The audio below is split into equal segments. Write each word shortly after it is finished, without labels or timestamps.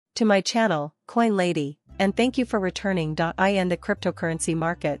To my channel, Coin Lady, and thank you for returning. In the cryptocurrency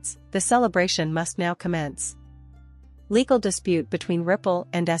markets, the celebration must now commence. Legal dispute between Ripple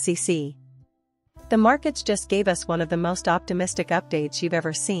and SEC. The markets just gave us one of the most optimistic updates you've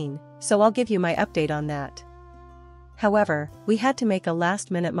ever seen, so I'll give you my update on that. However, we had to make a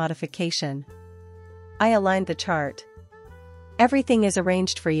last-minute modification. I aligned the chart. Everything is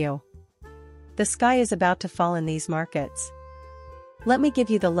arranged for you. The sky is about to fall in these markets. Let me give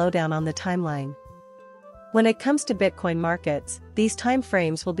you the lowdown on the timeline. When it comes to Bitcoin markets, these time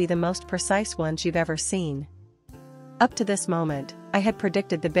frames will be the most precise ones you've ever seen. Up to this moment, I had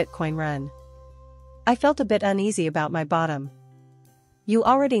predicted the Bitcoin run. I felt a bit uneasy about my bottom. You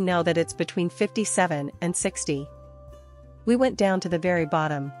already know that it's between 57 and 60. We went down to the very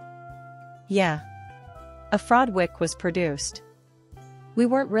bottom. Yeah. A fraud wick was produced. We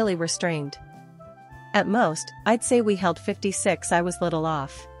weren't really restrained. At most, I'd say we held 56. I was little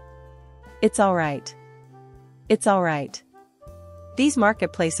off. It's alright. It's alright. These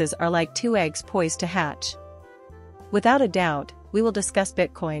marketplaces are like two eggs poised to hatch. Without a doubt, we will discuss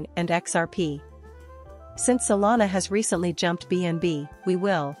Bitcoin and XRP. Since Solana has recently jumped BNB, we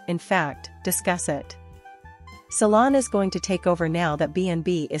will, in fact, discuss it. Solana is going to take over now that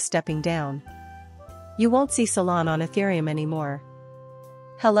BNB is stepping down. You won't see Solana on Ethereum anymore.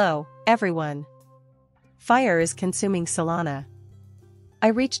 Hello, everyone. Fire is consuming Solana. I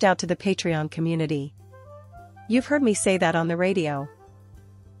reached out to the Patreon community. You've heard me say that on the radio.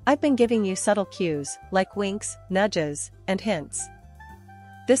 I've been giving you subtle cues, like winks, nudges, and hints.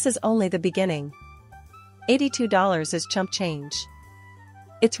 This is only the beginning. $82 is chump change.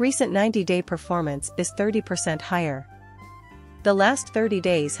 Its recent 90-day performance is 30% higher. The last 30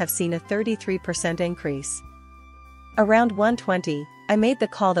 days have seen a 33% increase. Around 120, I made the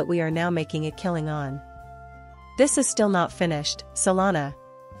call that we are now making a killing on. This is still not finished, Solana.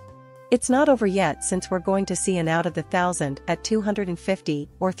 It's not over yet, since we're going to see an out of the 1,000 at 250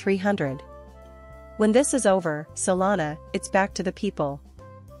 or 300. When this is over, Solana, it's back to the people.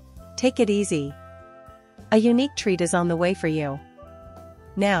 Take it easy. A unique treat is on the way for you.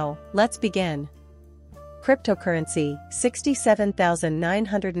 Now, let's begin. Cryptocurrency,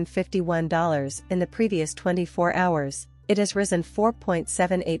 $67,951 in the previous 24 hours, it has risen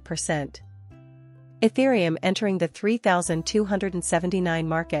 4.78%. Ethereum entering the 3,279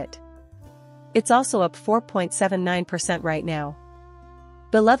 market. It's also up 4.79% right now.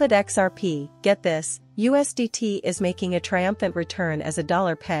 Beloved XRP, get this, USDT is making a triumphant return as a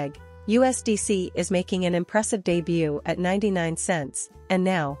dollar peg, USDC is making an impressive debut at 99 cents, and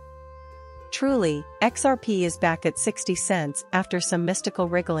now, truly, XRP is back at 60 cents after some mystical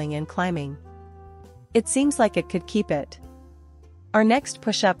wriggling and climbing. It seems like it could keep it. Our next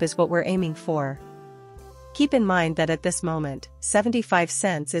push-up is what we're aiming for. Keep in mind that at this moment, 75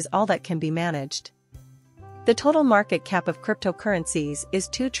 cents is all that can be managed. The total market cap of cryptocurrencies is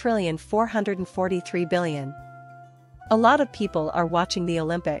 $2,443 billion. A lot of people are watching the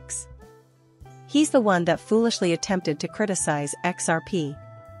Olympics. He's the one that foolishly attempted to criticize XRP.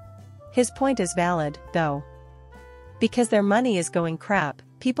 His point is valid, though. Because their money is going crap,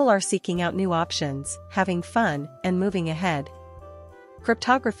 people are seeking out new options, having fun, and moving ahead.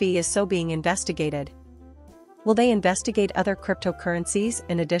 Cryptography is so being investigated. Will they investigate other cryptocurrencies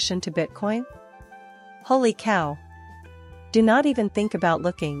in addition to Bitcoin? Holy cow! Do not even think about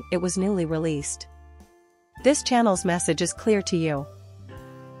looking, it was newly released. This channel's message is clear to you.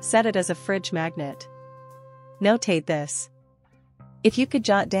 Set it as a fridge magnet. Notate this. If you could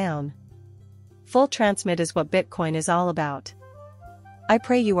jot down. Full transmit is what Bitcoin is all about. I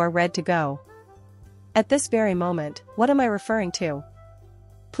pray you are ready to go. At this very moment, what am I referring to?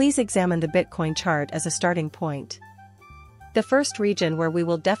 Please examine the Bitcoin chart as a starting point. The first region where we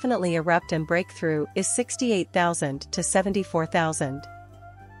will definitely erupt and break through is 68,000 to 74,000.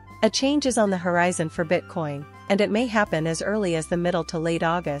 A change is on the horizon for Bitcoin, and it may happen as early as the middle to late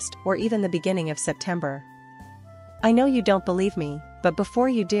August or even the beginning of September. I know you don't believe me, but before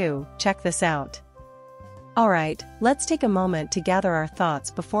you do, check this out. Alright, let's take a moment to gather our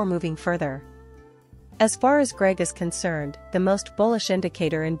thoughts before moving further. As far as Greg is concerned, the most bullish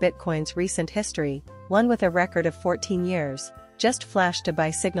indicator in Bitcoin's recent history, one with a record of 14 years, just flashed a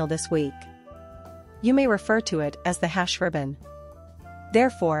buy signal this week. You may refer to it as the hash ribbon.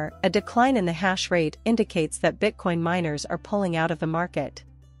 Therefore, a decline in the hash rate indicates that Bitcoin miners are pulling out of the market.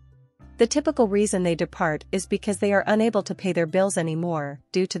 The typical reason they depart is because they are unable to pay their bills anymore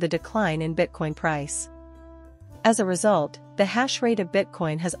due to the decline in Bitcoin price. As a result, the hash rate of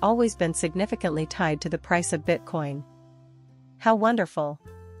Bitcoin has always been significantly tied to the price of Bitcoin. How wonderful!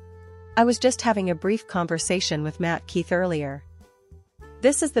 I was just having a brief conversation with Matt Keith earlier.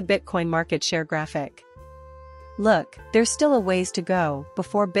 This is the Bitcoin market share graphic. Look, there's still a ways to go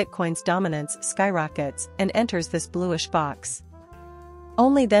before Bitcoin's dominance skyrockets and enters this bluish box.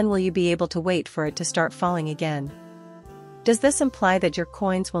 Only then will you be able to wait for it to start falling again. Does this imply that your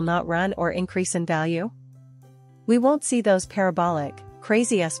coins will not run or increase in value? We won't see those parabolic,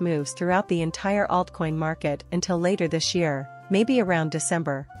 crazy-ass moves throughout the entire altcoin market until later this year, maybe around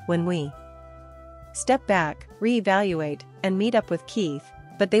December, when we step back, reevaluate, and meet up with Keith,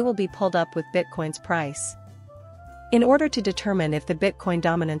 but they will be pulled up with Bitcoin's price. In order to determine if the Bitcoin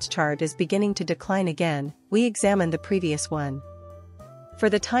dominance chart is beginning to decline again, we examine the previous one. For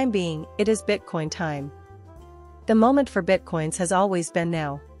the time being, it is Bitcoin time. The moment for Bitcoins has always been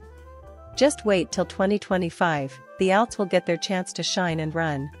now. Just wait till 2025, the alts will get their chance to shine and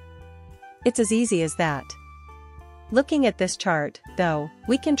run. It's as easy as that. Looking at this chart, though,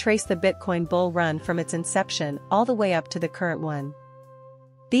 we can trace the Bitcoin bull run from its inception all the way up to the current one.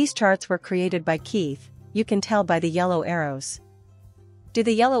 These charts were created by Keith, you can tell by the yellow arrows. Do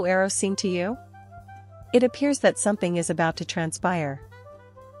the yellow arrows seem to you? It appears that something is about to transpire.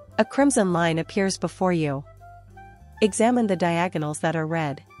 A crimson line appears before you. Examine the diagonals that are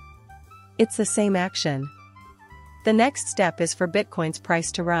red. It's the same action. The next step is for Bitcoin's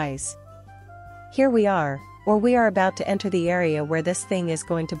price to rise. Here we are, or we are about to enter the area where this thing is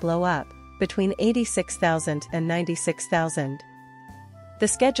going to blow up, between 86,000 and 96,000. The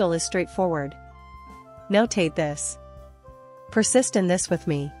schedule is straightforward. Notate this. Persist in this with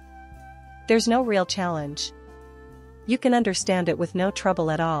me. There's no real challenge. You can understand it with no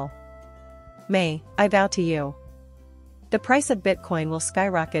trouble at all. I vow to you. The price of Bitcoin will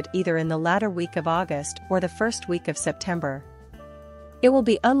skyrocket either in the latter week of August or the first week of September. It will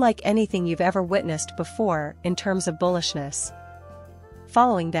be unlike anything you've ever witnessed before in terms of bullishness.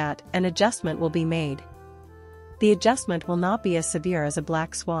 Following that, an adjustment will be made. The adjustment will not be as severe as a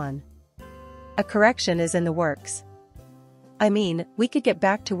black swan. A correction is in the works. I mean, we could get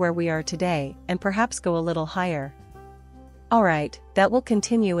back to where we are today and perhaps go a little higher. Alright, that will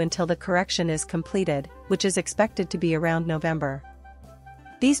continue until the correction is completed, which is expected to be around November.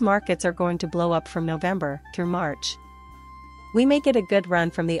 These markets are going to blow up from November through March. We may get a good run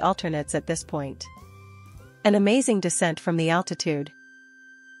from the alternates at this point. An amazing descent from the altitude.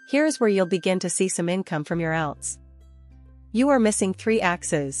 Here's where you'll begin to see some income from your alts. You are missing 3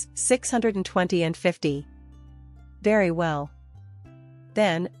 axes, 620 and 50. Very well.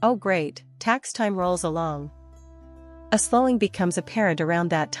 Then, oh great, tax time rolls along. A slowing becomes apparent around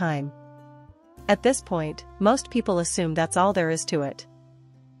that time. At this point, most people assume that's all there is to it.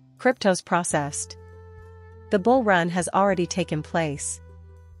 Crypto's processed. The bull run has already taken place.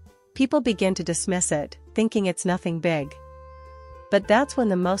 People begin to dismiss it, thinking it's nothing big. But that's when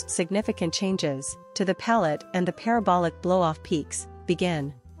the most significant changes, to the palette and the parabolic blow-off peaks,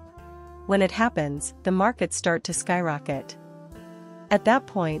 begin. When it happens, the markets start to skyrocket. At that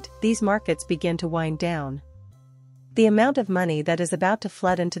point, these markets begin to wind down. The amount of money that is about to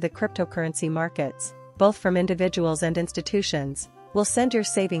flood into the cryptocurrency markets, both from individuals and institutions, will send your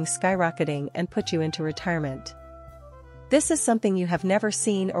savings skyrocketing and put you into retirement. This is something you have never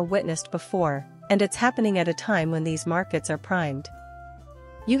seen or witnessed before, and it's happening at a time when these markets are primed.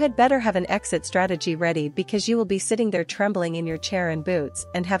 You had better have an exit strategy ready because you will be sitting there trembling in your chair and boots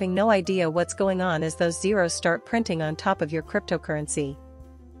and having no idea what's going on as those zeros start printing on top of your cryptocurrency.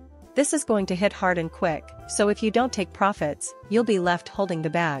 This is going to hit hard and quick, so if you don't take profits, you'll be left holding the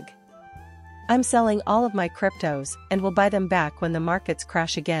bag. I'm selling all of my cryptos and will buy them back when the markets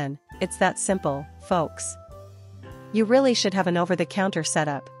crash again. It's that simple, folks. You really should have an over-the-counter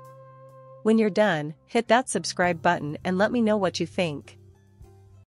setup. When you're done, hit that subscribe button and let me know what you think.